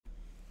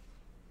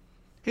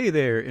Hey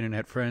there,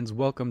 Internet friends.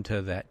 Welcome to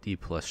That D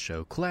Plus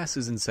Show. Class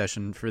is in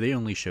session for the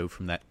only show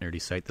from that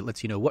nerdy site that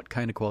lets you know what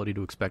kind of quality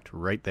to expect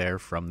right there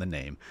from the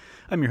name.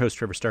 I'm your host,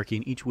 Trevor Starkey,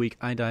 and each week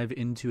I dive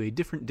into a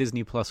different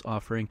Disney Plus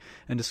offering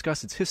and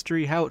discuss its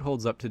history, how it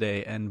holds up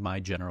today, and my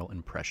general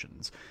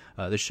impressions.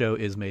 This show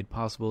is made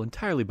possible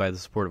entirely by the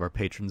support of our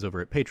patrons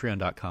over at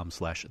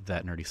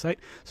patreon.com/thatnerdysite.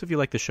 So if you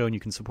like the show and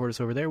you can support us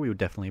over there, we would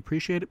definitely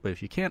appreciate it. But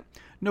if you can't,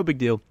 no big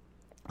deal.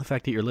 The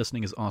fact that you're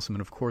listening is awesome,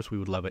 and of course we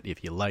would love it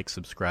if you like,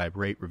 subscribe,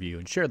 rate, review,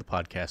 and share the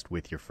podcast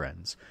with your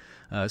friends.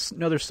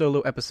 Another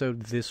solo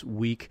episode this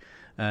week,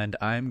 and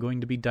I'm going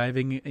to be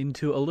diving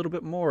into a little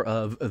bit more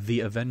of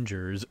the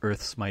Avengers,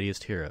 Earth's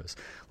Mightiest Heroes.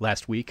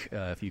 Last week,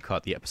 if you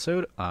caught the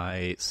episode,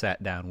 I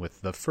sat down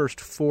with the first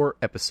 4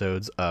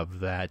 episodes of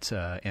that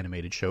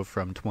animated show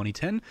from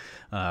 2010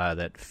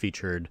 that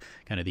featured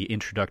kind of the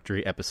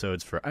introductory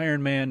episodes for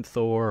Iron Man,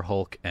 Thor,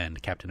 Hulk,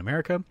 and Captain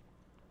America.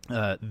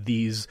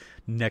 These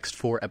next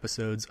 4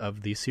 episodes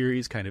of the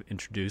series kind of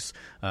introduce,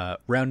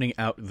 rounding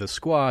out the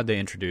squad, they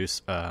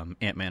introduce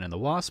Ant-Man and the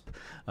Wasp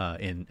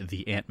in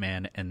the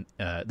Ant-Man and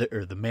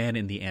the Man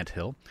in the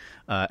Anthill,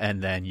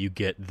 and then you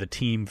get the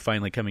team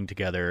finally coming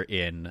together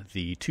in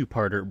the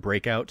 2-parter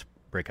Breakout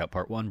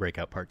Part 1,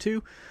 Breakout Part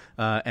 2,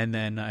 and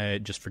then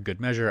just for good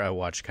measure, I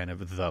watched kind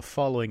of the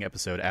following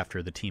episode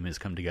after the team has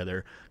come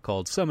together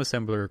called Some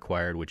Assembly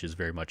Required, which is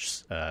very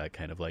much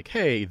kind of like,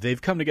 hey,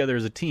 they've come together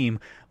as a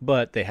team,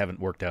 but they haven't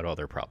worked out all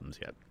their problems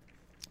yet.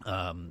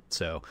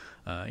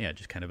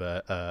 Just kind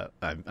of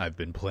I've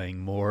been playing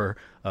more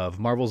of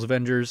Marvel's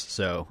Avengers,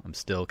 so I'm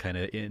still kind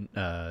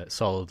of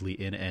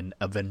solidly in an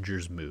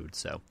Avengers mood.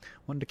 So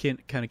wanted to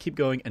kind of keep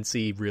going and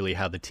see really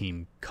how the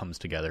team comes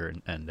together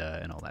and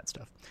all that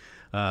stuff.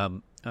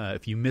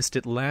 If you missed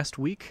it last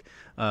week,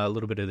 a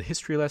little bit of the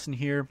history lesson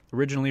here.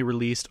 Originally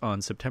released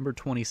on September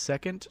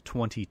 22nd,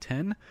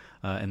 2010,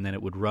 and then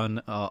it would run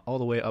all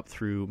the way up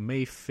through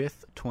May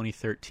 5th,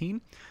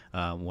 2013.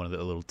 One of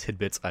the little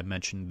tidbits I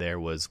mentioned there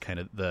was kind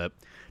of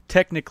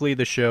technically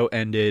the show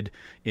ended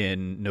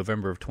in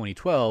November of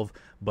 2012,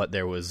 but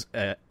there was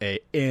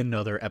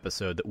another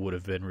episode that would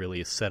have been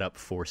really set up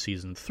for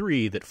Season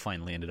 3 that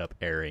finally ended up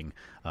airing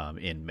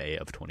in May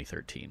of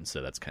 2013.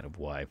 So that's kind of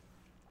why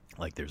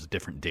there's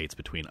different dates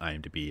between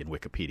IMDb and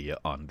Wikipedia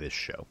on this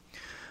show.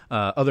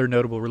 Other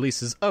notable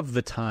releases of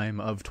the time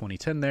of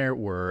 2010 there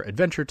were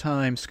Adventure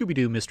Time,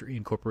 Scooby-Doo Mystery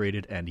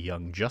Incorporated, and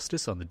Young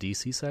Justice on the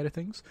DC side of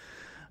things.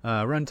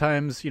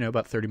 Runtimes,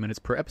 about 30 minutes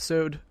per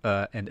episode.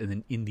 And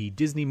then in the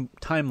Disney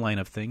timeline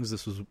of things,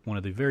 this was one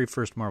of the very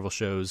first Marvel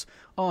shows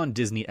on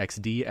Disney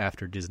XD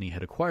after Disney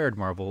had acquired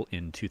Marvel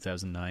in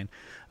 2009.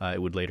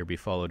 It would later be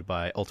followed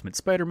by Ultimate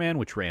Spider-Man,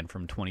 which ran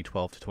from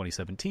 2012 to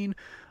 2017.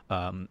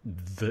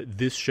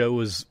 This show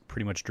was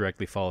pretty much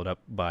directly followed up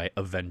by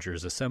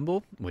Avengers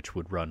Assemble, which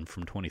would run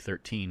from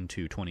 2013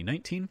 to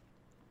 2019.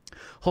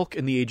 Hulk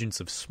and the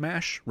Agents of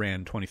Smash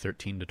ran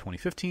 2013 to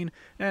 2015,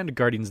 and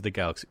Guardians of the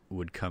Galaxy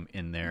would come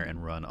in there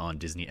and run on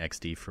Disney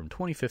XD from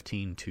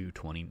 2015 to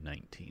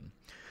 2019.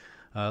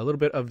 A little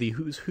bit of the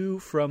who's who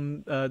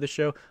from the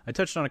show. I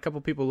touched on a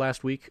couple people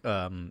last week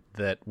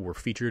that were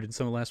featured in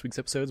some of last week's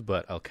episodes,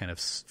 but I'll kind of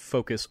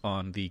focus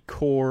on the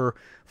core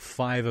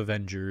 5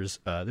 Avengers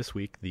this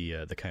week,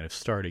 the kind of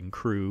starting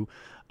crew.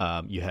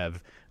 You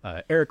have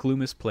Eric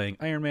Loomis playing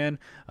Iron Man.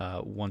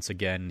 Once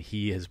again,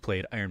 he has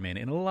played Iron Man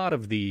in a lot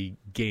of the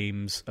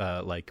games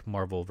like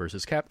Marvel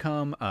vs.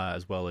 Capcom,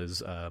 as well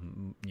as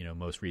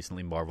most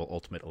recently Marvel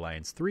Ultimate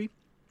Alliance 3.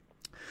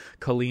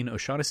 Colleen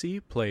O'Shaughnessy,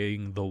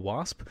 playing the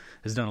Wasp,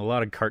 has done a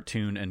lot of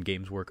cartoon and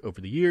games work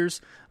over the years,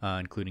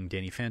 including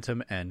Danny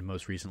Phantom, and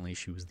most recently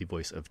she was the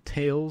voice of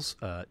Tails,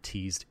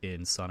 teased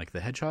in Sonic the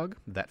Hedgehog,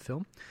 that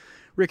film.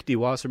 Rick D.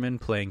 Wasserman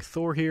playing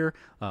Thor here,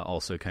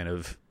 also kind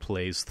of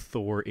plays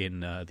Thor in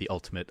the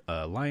Ultimate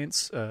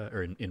Alliance,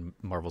 or in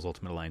Marvel's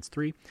Ultimate Alliance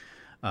 3.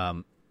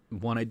 One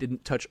I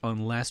didn't touch on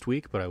last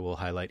week, but I will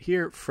highlight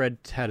here,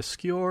 Fred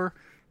Tatasciore.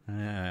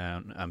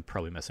 I'm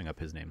probably messing up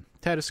his name.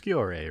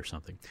 Tatasciore or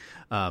something.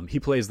 He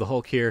plays the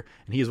Hulk here,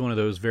 and he is one of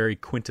those very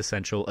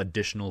quintessential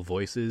additional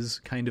voices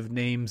kind of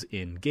names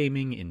in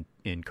gaming,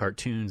 in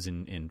cartoons,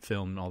 in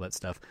film, and all that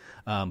stuff.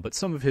 But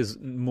some of his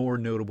more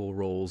notable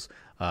roles,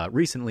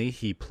 recently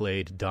he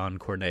played Don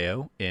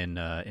Corneo in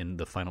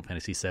the Final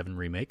Fantasy VII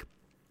remake.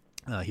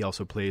 He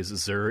also plays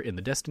Zur in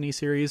the Destiny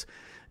series,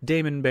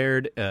 Damon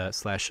Baird / the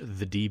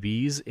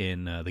DBs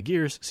in the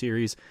Gears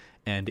series,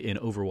 and in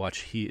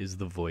Overwatch he is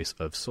the voice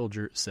of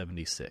Soldier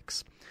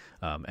 76.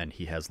 And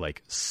he has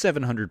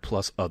 700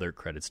 plus other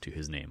credits to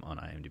his name on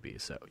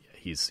IMDb. So yeah,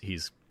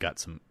 he's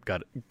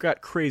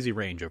got crazy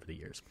range over the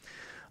years.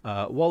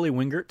 Wally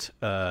Wingert,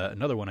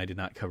 another one I did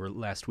not cover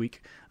last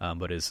week,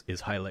 but is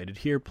highlighted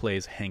here,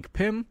 plays Hank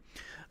Pym.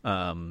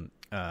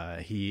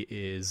 He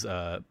is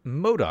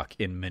MODOK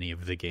in many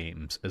of the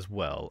games as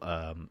well.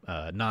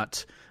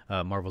 Not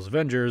Marvel's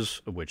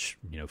Avengers, which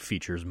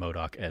features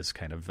MODOK as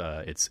kind of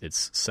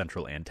its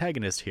central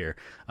antagonist here,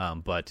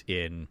 but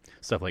in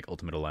stuff like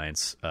Ultimate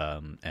Alliance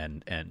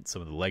and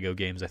some of the Lego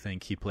games, I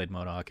think he played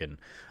MODOK,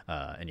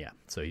 and yeah,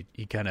 so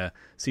he kind of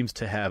seems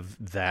to have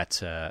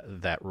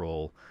that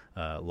role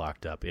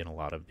locked up in a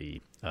lot of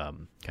the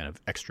kind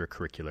of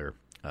extracurricular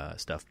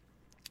stuff.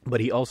 But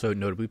he also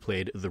notably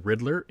played the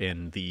Riddler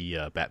in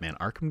the Batman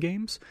Arkham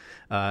games,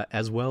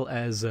 as well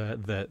as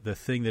the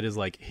thing that is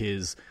like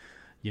his,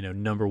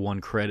 number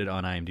one credit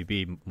on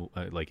IMDb,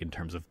 like in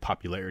terms of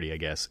popularity, I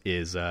guess,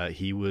 is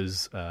he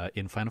was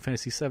in Final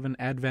Fantasy VII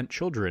Advent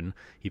Children.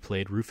 He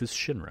played Rufus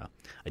Shinra.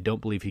 I don't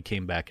believe he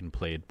came back and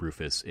played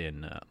Rufus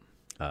in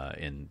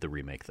the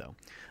remake, though.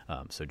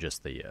 So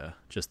just the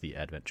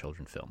Advent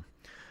Children film.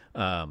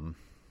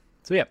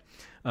 So yeah,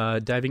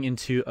 diving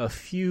into a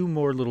few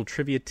more little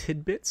trivia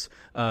tidbits.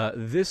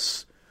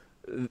 The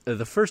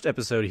first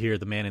episode here,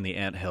 The Man in the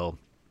Anthill,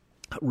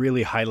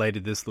 really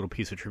highlighted this little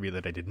piece of trivia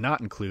that I did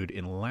not include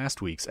in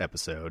last week's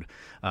episode,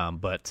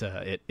 but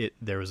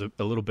there was a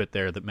little bit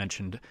there that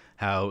mentioned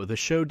how the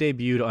show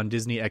debuted on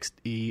Disney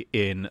XD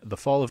in the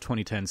fall of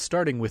 2010,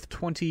 starting with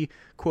 20,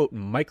 quote,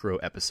 micro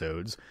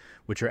episodes,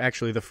 which are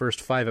actually the first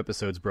 5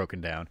 episodes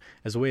broken down,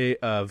 as a way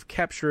of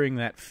capturing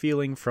that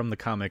feeling from the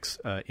comics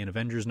in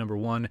Avengers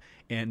 #1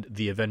 and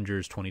the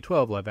Avengers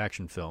 2012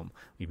 live-action film,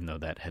 even though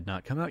that had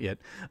not come out yet,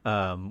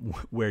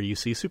 where you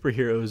see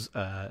superheroes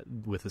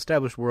with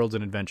established worlds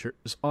and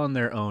adventures on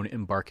their own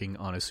embarking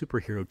on a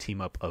superhero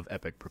team-up of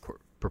epic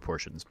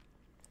proportions.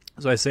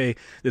 So I say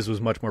this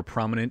was much more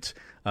prominent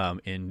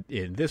in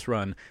this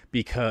run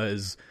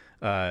because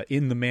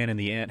in The Man in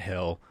the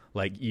Anthill,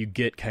 like, you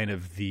get kind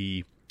of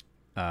the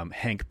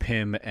Hank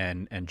Pym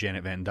and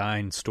Janet Van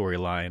Dyne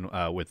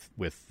storyline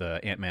with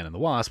Ant-Man and the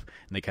Wasp,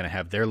 and they kind of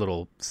have their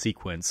little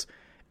sequence,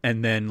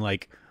 and then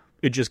like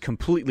it just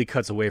completely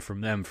cuts away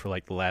from them for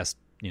like the last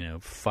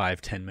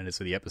 5-10 minutes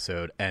of the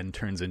episode and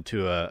turns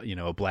into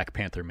a Black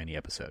Panther mini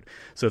episode.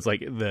 So it's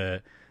like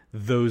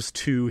those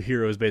two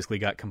heroes basically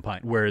got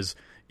combined, whereas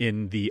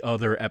in the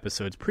other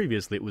episodes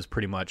previously it was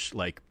pretty much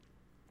like,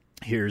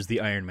 here's the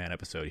Iron Man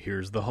episode,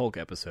 here's the Hulk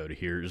episode,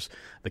 here's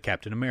the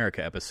Captain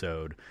America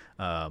episode,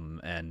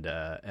 and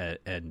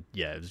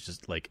yeah, it was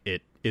just like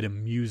it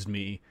amused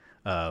me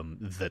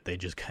that they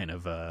just kind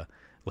of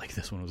like,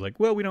 this one was like,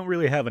 well, we don't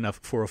really have enough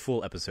for a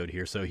full episode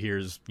here, so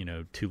here's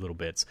 2 little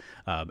bits,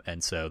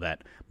 and so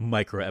that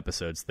micro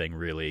episodes thing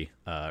really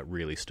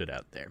stood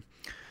out there.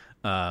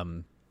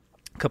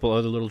 A couple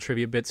other little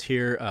trivia bits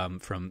here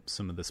from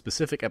some of the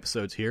specific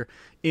episodes here.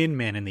 In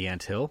Man in the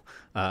Anthill,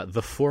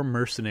 the 4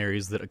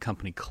 mercenaries that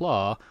accompany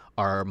Claw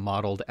are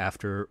modeled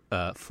after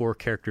 4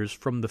 characters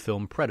from the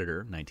film Predator,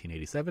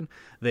 1987.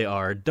 They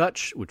are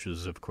Dutch, which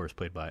was, of course,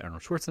 played by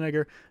Arnold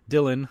Schwarzenegger,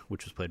 Dylan,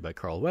 which was played by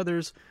Carl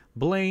Weathers,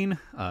 Blaine,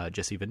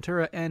 Jesse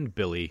Ventura, and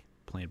Billy,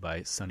 played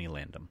by Sonny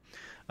Landham.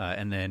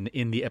 And then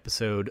in the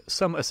episode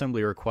Some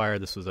Assembly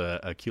Required, this was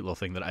a cute little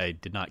thing that I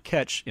did not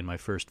catch in my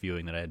first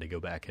viewing that I had to go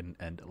back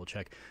and double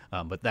check.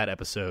 But that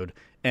episode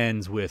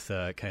ends with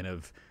kind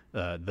of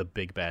the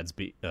big bads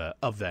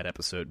of that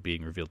episode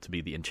being revealed to be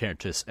the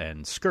Enchantress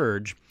and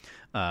Scourge.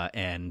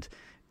 And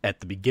at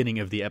the beginning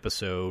of the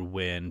episode,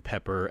 when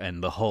Pepper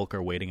and the Hulk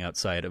are waiting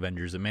outside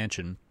Avengers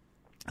Mansion,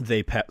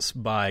 they pass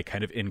by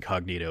kind of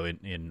incognito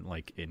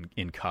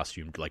in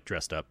costume, like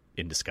dressed up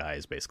in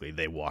disguise, basically.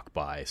 They walk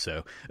by,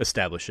 so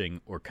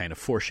establishing or kind of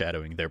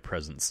foreshadowing their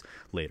presence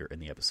later in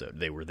the episode.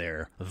 They were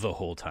there the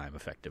whole time,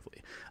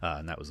 effectively,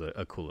 and that was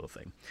a cool little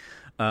thing.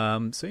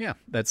 So yeah,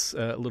 that's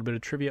a little bit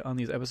of trivia on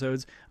these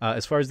episodes.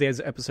 As far as the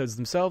episodes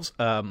themselves,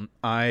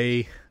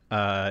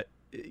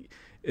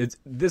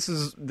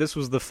 this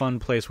was the fun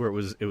place where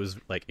it was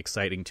like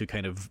exciting to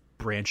kind of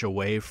branch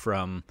away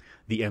from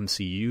the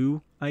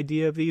MCU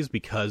idea of these,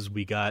 because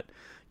we got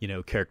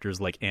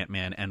characters like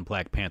Ant-Man and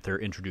Black Panther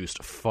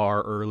introduced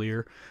far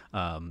earlier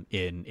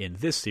in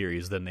this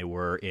series than they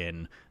were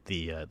in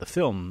the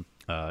film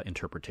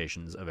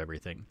interpretations of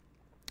everything.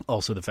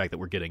 Also, the fact that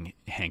we're getting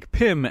Hank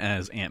Pym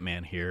as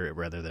Ant-Man here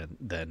rather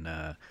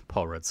than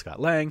Paul Rudd Scott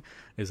Lang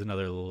is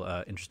another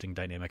little interesting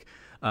dynamic.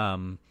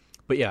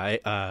 But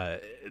yeah,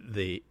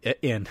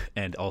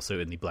 and also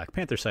in the Black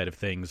Panther side of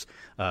things,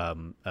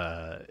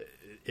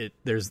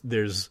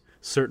 there's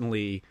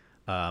certainly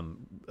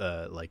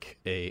like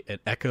an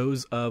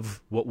echoes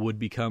of what would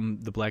become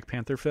the Black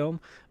Panther film,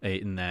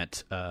 in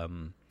that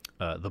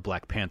the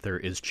Black Panther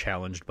is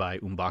challenged by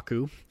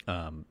M'Baku,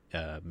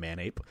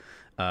 Man-Ape,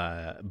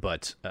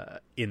 but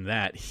in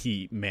that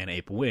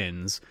Man-Ape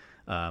wins.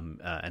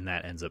 And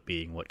that ends up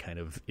being what kind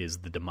of is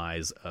the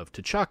demise of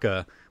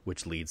T'Chaka,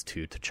 which leads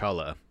to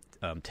T'Challa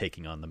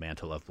taking on the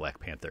mantle of Black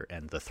Panther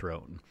and the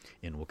throne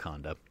in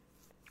Wakanda.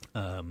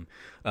 So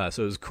it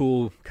was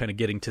cool kind of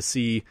getting to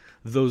see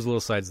those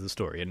little sides of the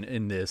story. And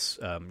in this,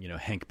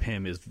 Hank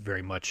Pym is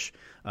very much,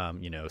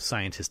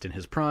 scientist in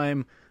his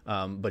prime,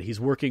 but he's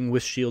working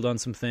with S.H.I.E.L.D. on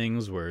some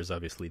things, whereas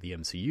obviously the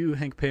MCU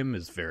Hank Pym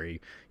is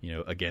very,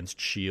 against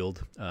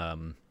S.H.I.E.L.D.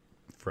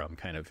 From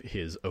kind of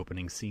his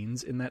opening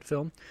scenes in that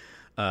film.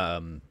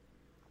 It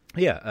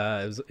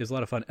was a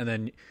lot of fun. And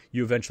then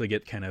you eventually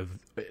get kind of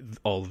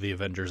all of the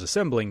Avengers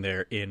assembling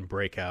there in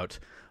Breakout,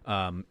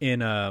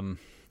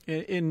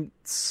 in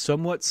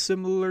somewhat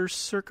similar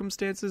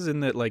circumstances, in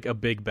that like a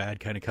big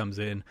bad kind of comes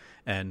in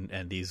and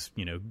these,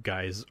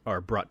 guys are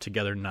brought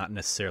together, not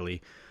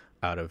necessarily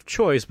out of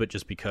choice, but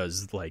just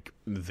because like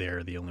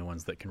they're the only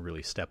ones that can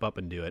really step up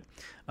and do it.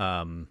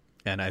 And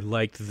I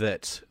liked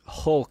that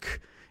Hulk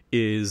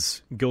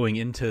is going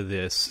into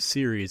this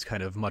series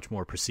kind of much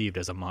more perceived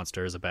as a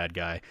monster, as a bad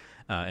guy.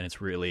 And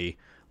it's really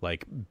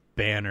like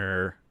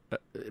Banner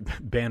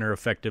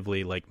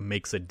effectively like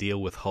makes a deal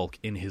with Hulk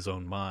in his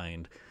own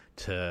mind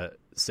to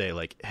say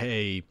like,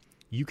 hey,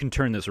 you can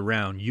turn this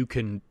around. You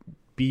can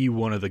be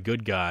one of the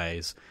good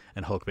guys.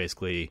 And Hulk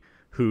basically,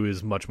 who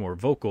is much more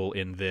vocal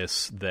in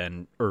this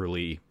than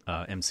early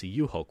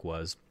MCU Hulk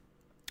was,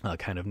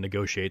 kind of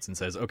negotiates and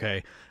says,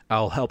 okay,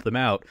 I'll help them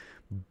out,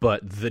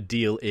 but the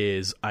deal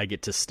is I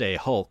get to stay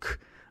Hulk,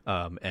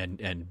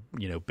 and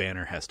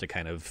Banner has to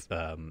kind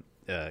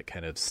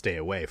of stay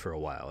away for a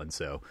while, and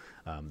so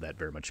that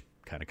very much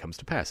kind of comes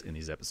to pass in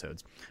these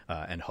episodes.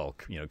 And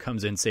Hulk,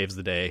 comes in, saves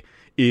the day,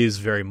 is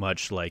very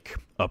much like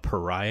a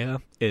pariah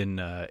in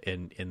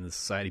the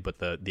society, but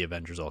the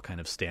Avengers all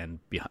kind of stand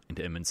behind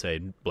him and say,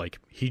 like,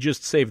 he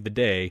just saved the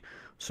day,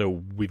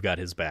 so we've got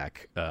his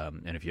back.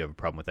 And if you have a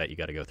problem with that, you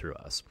got to go through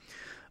us.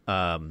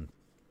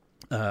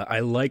 I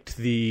liked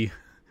the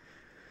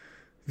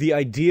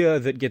idea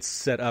that gets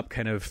set up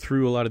kind of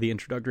through a lot of the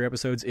introductory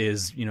episodes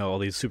is, all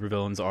these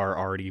supervillains are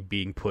already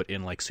being put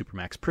in like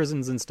supermax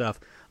prisons and stuff.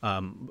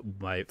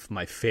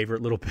 My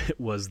favorite little bit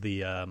was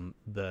the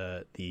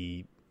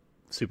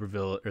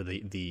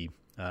supervillain,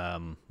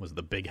 or was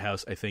the Big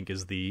House, I think,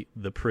 is the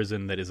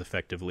prison that is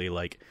effectively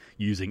like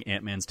using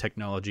Ant-Man's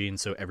technology, and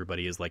so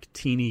everybody is like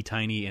teeny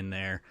tiny in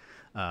there.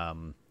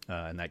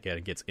 And that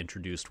gets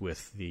introduced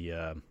with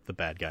the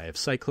bad guy of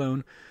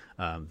Cyclone,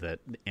 that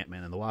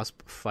Ant-Man and the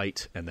Wasp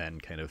fight and then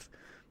kind of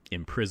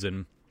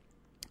imprison.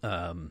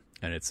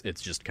 And it's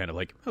just kind of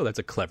like, oh, that's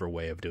a clever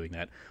way of doing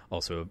that.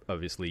 Also,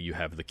 obviously, you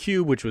have the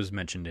Cube, which was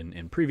mentioned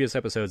in previous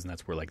episodes, and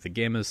that's where like the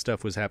Gamma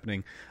stuff was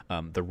happening.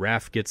 The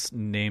RAF gets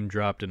name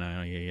dropped, and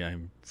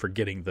I'm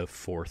forgetting the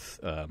fourth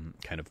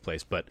kind of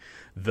place. But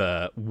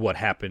what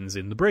happens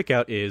in the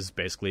Breakout is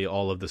basically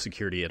all of the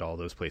security at all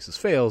those places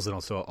fails, and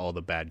also all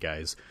the bad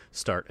guys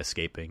start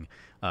escaping.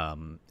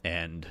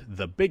 And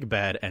the big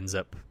bad ends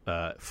up,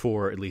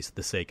 for at least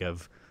the sake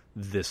of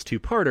this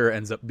two-parter,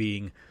 ends up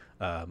being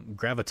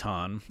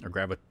Gravitron,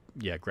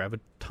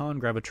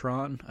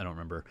 I don't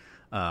remember.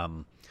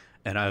 And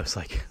I was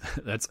like,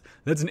 that's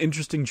an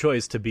interesting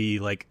choice to be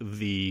like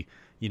the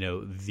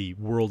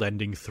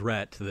world-ending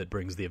threat that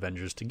brings the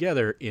Avengers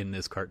together in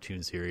this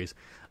cartoon series.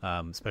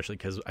 Especially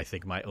because I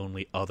think my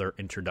only other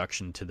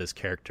introduction to this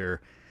character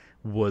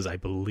was, I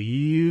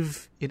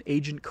believe, in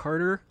Agent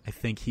Carter. I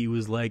think he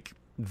was like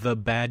the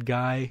bad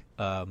guy.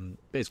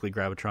 Basically,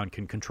 Gravitron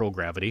can control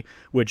gravity,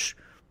 which,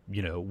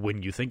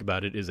 when you think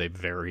about it, is a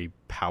very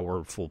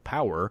powerful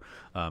power,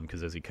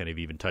 because as he kind of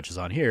even touches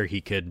on here,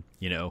 he could,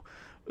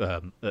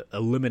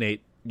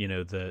 eliminate,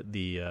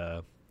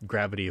 the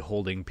gravity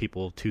holding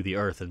people to the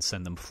Earth and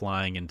send them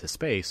flying into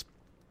space,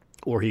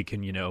 or he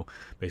can,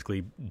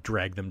 basically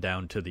drag them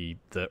down to the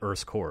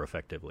Earth's core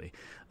effectively.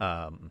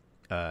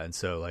 And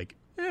so, like,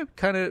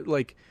 kind of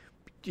like,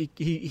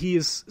 he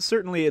is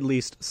certainly at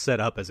least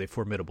set up as a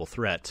formidable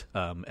threat,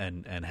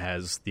 and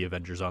has the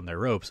Avengers on their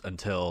ropes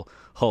until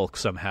Hulk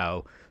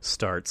somehow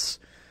starts,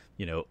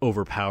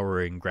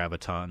 overpowering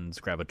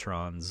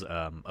Gravitron's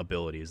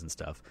abilities and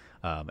stuff,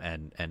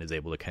 and is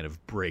able to kind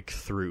of break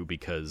through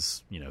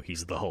because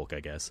he's the Hulk, I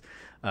guess.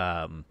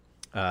 But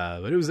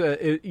it was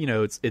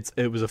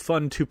it was a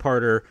fun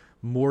two-parter,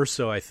 more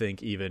so I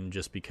think even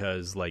just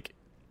because like,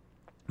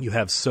 you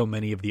have so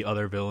many of the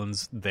other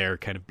villains there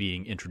kind of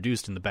being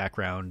introduced in the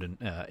background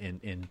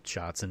and in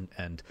shots, and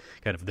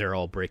kind of they're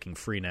all breaking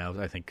free now.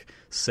 I think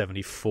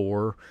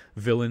 74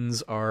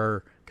 villains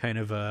are kind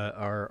of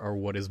are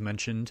what is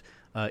mentioned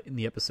in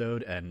the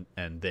episode, and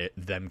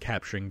them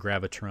capturing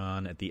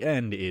Gravitron at the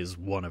end is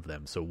one of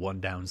them. So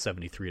 1 down,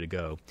 73 to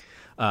go,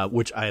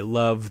 which I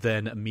love.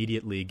 Then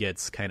immediately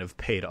gets kind of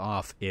paid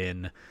off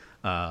in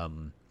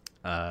the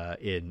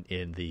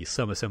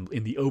Some Assembly,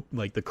 in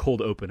the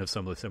cold open of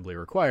Some Assembly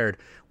Required,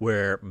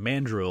 where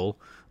Mandrill,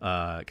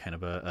 kind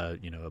of a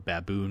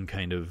baboon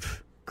kind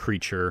of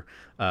creature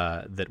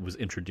that was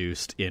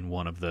introduced in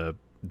one of the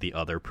the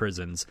other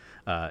prisons,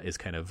 is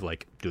kind of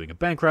like doing a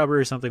bank robbery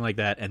or something like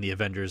that, and the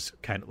Avengers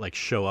kind of like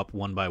show up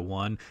one by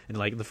one. And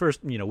like the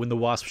first, when the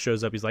Wasp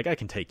shows up, he's like, I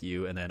can take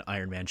you. And then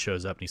Iron Man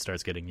shows up and he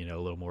starts getting, a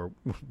little more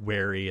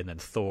wary. And then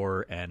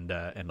Thor and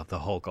the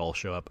Hulk all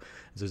show up.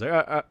 So he's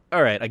like,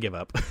 all right, I give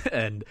up.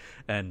 and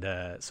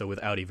so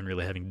without even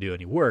really having to do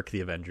any work,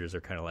 the Avengers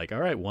are kind of like, all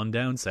right, 1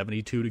 down,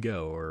 72 to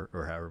go,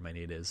 or however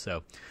many it is.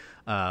 So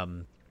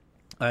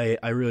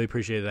I really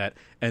appreciate that.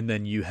 And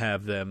then you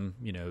have them,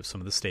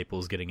 some of the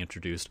staples getting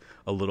introduced,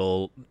 a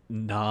little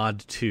nod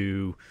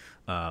to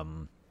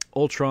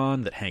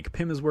Ultron that Hank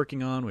Pym is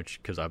working on,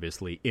 because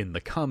obviously in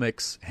the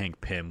comics, Hank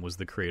Pym was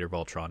the creator of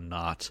Ultron,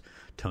 not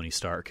Tony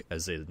Stark,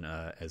 as in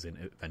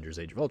Avengers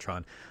Age of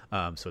Ultron.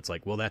 So it's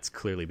like, well, that's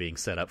clearly being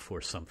set up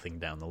for something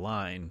down the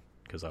line,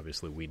 because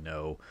obviously we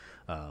know,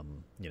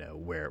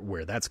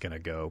 where that's going to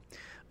go.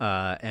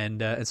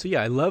 And so,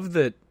 yeah, I love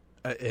that.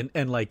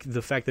 And like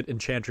the fact that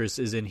Enchantress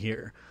is in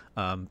here,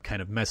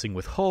 kind of messing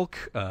with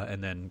Hulk,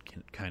 and then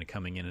kind of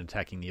coming in and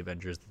attacking the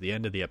Avengers at the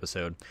end of the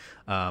episode.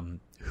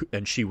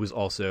 And she was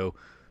also,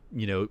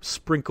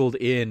 sprinkled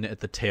in at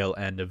the tail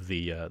end of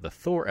the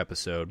Thor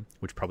episode,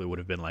 which probably would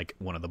have been like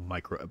one of the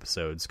micro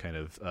episodes, kind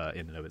of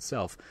in and of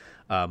itself.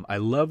 I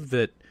love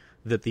that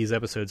these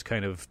episodes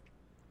kind of,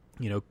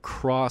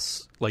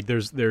 cross, like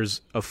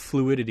there's a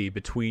fluidity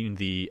between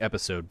the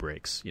episode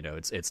breaks.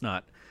 It's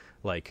not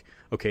like,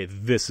 okay,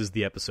 this is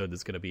the episode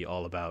that's going to be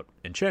all about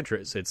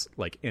Enchantress. It's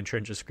like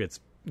Enchantress gets,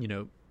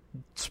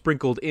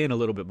 sprinkled in a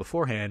little bit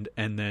beforehand,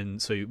 and then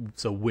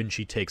so when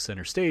she takes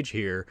center stage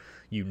here,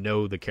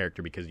 the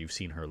character because you've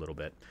seen her a little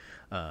bit.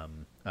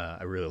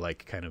 I really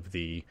like kind of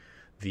the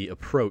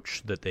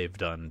approach that they've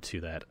done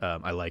to that.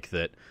 I like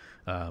that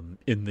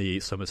in the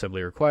Some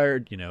Assembly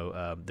Required,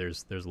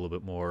 there's a little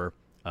bit more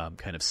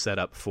kind of set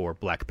up for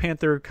Black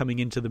Panther coming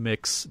into the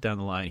mix down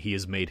the line. He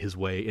has made his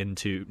way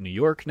into New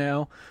York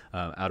now,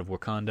 out of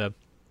Wakanda.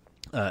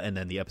 And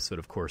then the episode,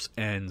 of course,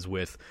 ends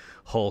with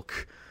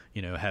Hulk,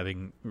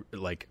 having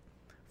like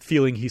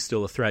feeling he's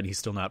still a threat. He's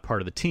still not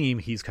part of the team.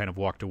 He's kind of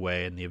walked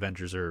away, and the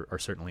Avengers are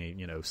certainly,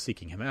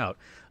 seeking him out.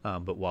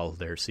 But while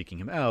they're seeking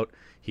him out,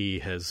 he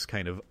has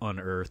kind of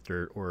unearthed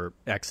or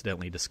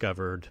accidentally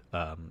discovered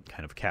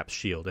kind of Cap's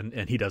shield.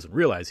 And he doesn't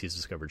realize he's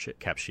discovered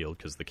Cap's shield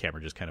because the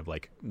camera just kind of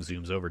like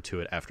zooms over to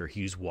it after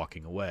he's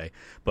walking away.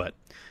 But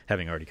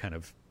having already kind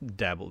of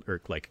dabbled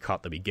or like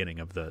caught the beginning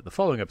of the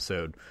following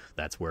episode,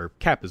 that's where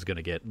Cap is going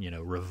to get,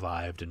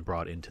 revived and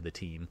brought into the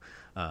team.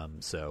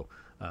 So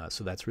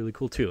that's really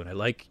cool too. And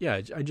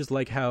I just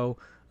like how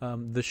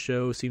the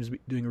show seems to be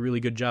doing a really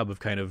good job of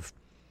kind of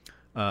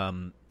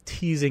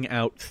teasing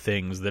out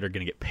things that are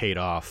going to get paid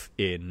off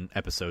in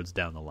episodes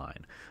down the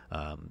line.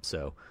 I'm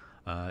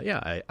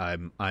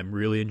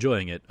really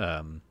enjoying it.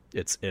 And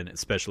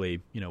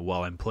especially,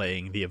 while I'm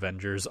playing the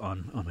Avengers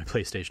on my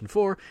PlayStation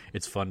 4,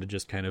 it's fun to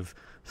just kind of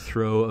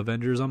throw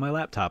Avengers on my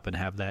laptop and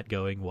have that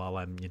going while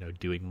I'm,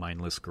 doing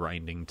mindless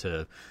grinding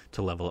to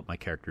level up my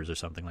characters or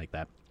something like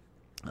that.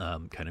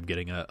 Kind of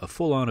getting a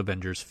full-on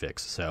Avengers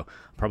fix. So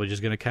I'm probably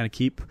just going to kind of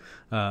keep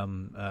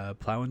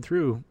plowing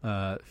through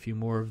a few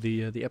more of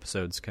the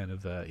episodes kind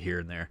of here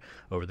and there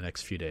over the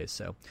next few days.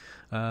 So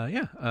I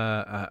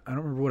don't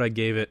remember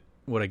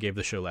what I gave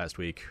the show last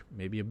week.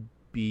 Maybe a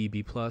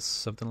B plus,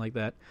 something like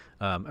that.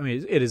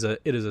 It is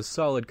a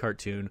solid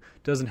cartoon.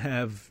 Doesn't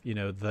have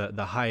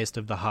the highest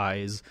of the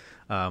highs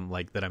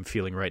like that I'm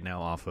feeling right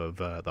now off of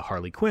the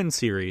Harley Quinn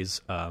series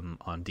on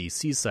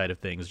DC's side of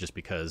things, just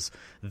because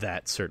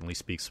that certainly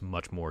speaks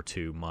much more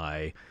to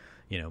my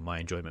my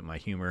enjoyment, my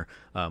humor.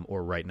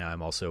 Or right now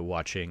I'm also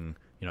watching.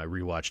 I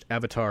rewatched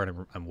Avatar,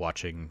 and I'm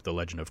watching The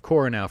Legend of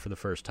Korra now for the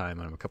first time,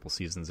 and I'm a couple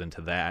seasons into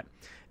that,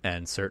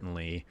 and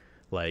certainly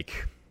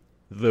like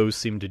those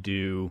seem to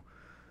do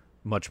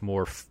much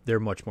more. They're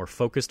much more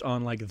focused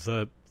on like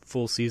the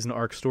full season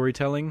arc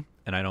storytelling,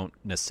 and I don't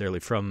necessarily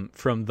from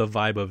the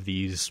vibe of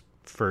these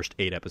first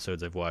 8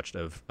 episodes I've watched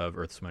of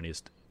Earth's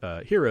Mightiest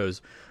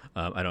Heroes.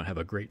 I don't have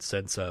a great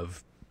sense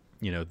of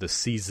the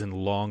season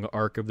long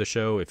arc of the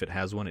show. If it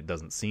has one, it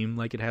doesn't seem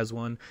like it has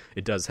one.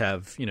 It does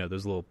have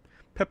those little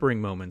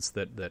peppering moments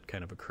that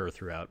kind of occur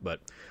throughout,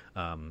 but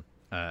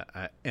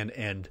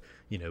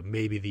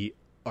maybe the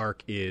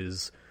arc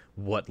is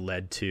what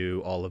led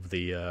to all of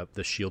the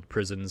Shield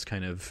prisons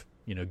kind of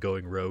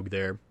going rogue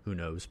there. Who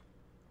knows?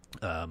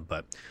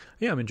 But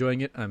yeah, I'm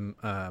enjoying it.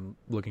 I'm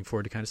looking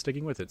forward to kind of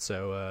sticking with it.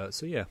 So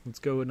yeah, let's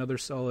go another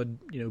solid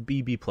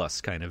B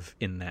plus kind of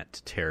in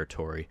that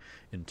territory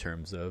in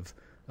terms of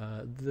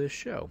the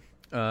show.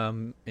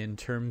 In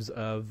terms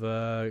of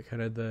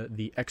kind of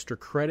the extra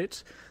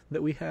credit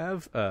that we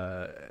have,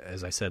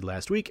 as I said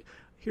last week,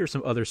 here are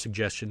some other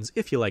suggestions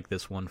if you like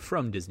this one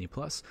from Disney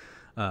Plus.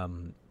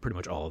 Pretty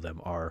much all of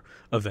them are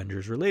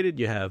Avengers related.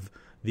 You have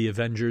The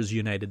Avengers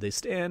United They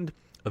Stand,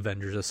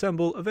 Avengers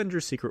Assemble,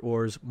 Avengers Secret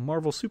Wars,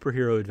 Marvel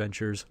Superhero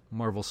Adventures,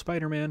 Marvel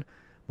Spider-Man,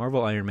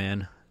 Marvel Iron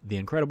Man, The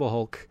Incredible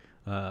Hulk,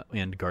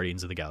 and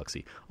Guardians of the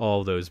Galaxy.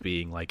 All of those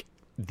being like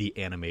the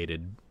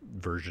animated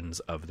versions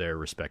of their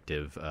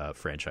respective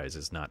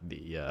franchises, not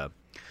the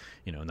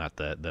not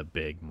the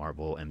big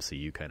Marvel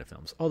MCU kind of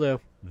films.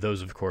 Although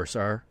those, of course,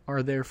 are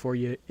there for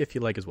you if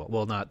you like as well.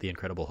 Well, not the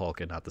Incredible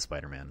Hulk and not the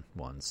Spider-Man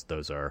ones.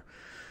 Those are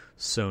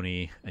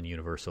Sony and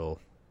Universal.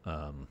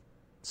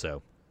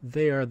 So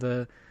those are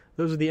the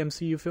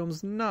MCU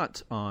films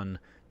not on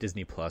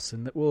Disney Plus,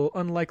 and that are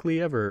unlikely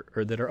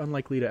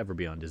to ever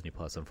be on Disney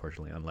Plus,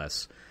 unfortunately,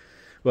 unless,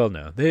 well,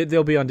 no,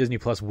 they'll be on Disney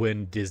Plus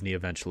when Disney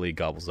eventually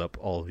gobbles up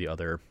all of the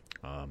other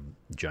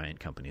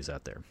giant companies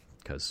out there,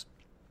 because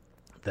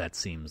that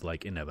seems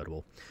like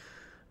inevitable.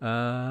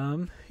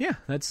 That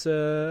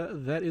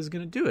is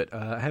gonna do it.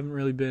 I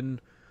haven't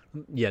been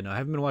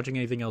watching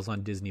anything else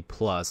on Disney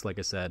Plus. Like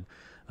I said,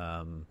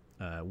 I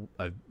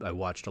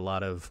watched a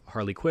lot of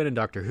Harley Quinn and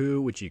Doctor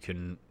Who, which you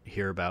can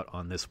hear about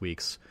on this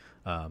week's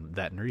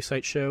That Nerdy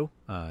Site show.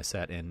 I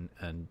sat in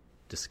and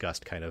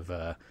discussed kind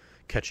of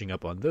catching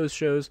up on those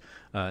shows,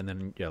 and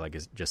then like I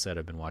just said,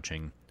 I've been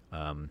watching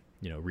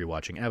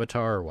rewatching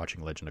Avatar or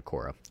watching Legend of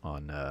Korra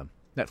on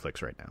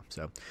Netflix right now.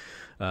 So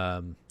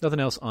nothing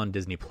else on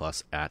Disney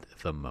Plus at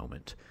the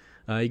moment.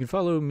 You can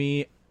follow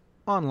me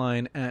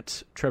online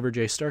at Trevor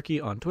J.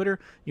 Starkey on Twitter.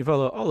 You can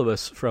follow all of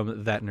us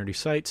from That Nerdy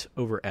Site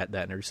over at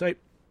That Nerdy Site.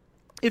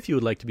 If you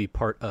would like to be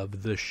part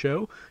of the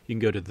show, you can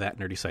go to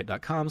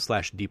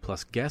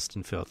thatnerdysite.com/d+guest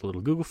and fill out the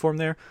little Google form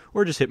there,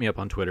 or just hit me up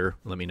on Twitter.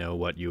 Let me know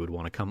what you would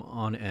want to come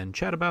on and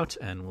chat about,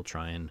 and we'll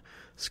try and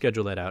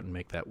schedule that out and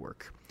make that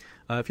work.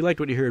 If you liked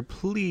what you heard,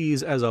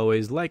 please, as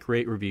always, like,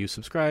 rate, review,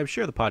 subscribe,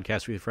 share the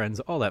podcast with your friends,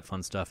 all that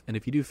fun stuff. And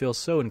if you do feel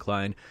so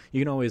inclined, you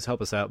can always help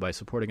us out by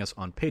supporting us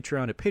on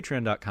Patreon at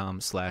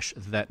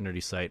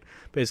patreon.com/thatnerdysite.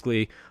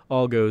 Basically,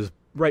 all goes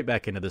right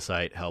back into the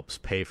site, helps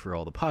pay for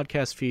all the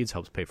podcast feeds,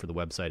 helps pay for the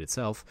website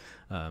itself,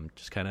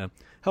 just kind of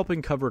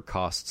helping cover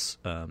costs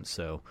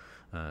so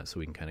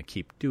we can kind of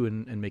keep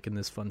doing and making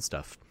this fun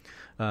stuff.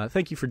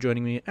 Thank you for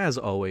joining me. As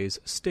always,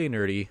 stay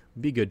nerdy,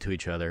 be good to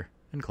each other,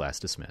 and class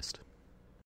dismissed.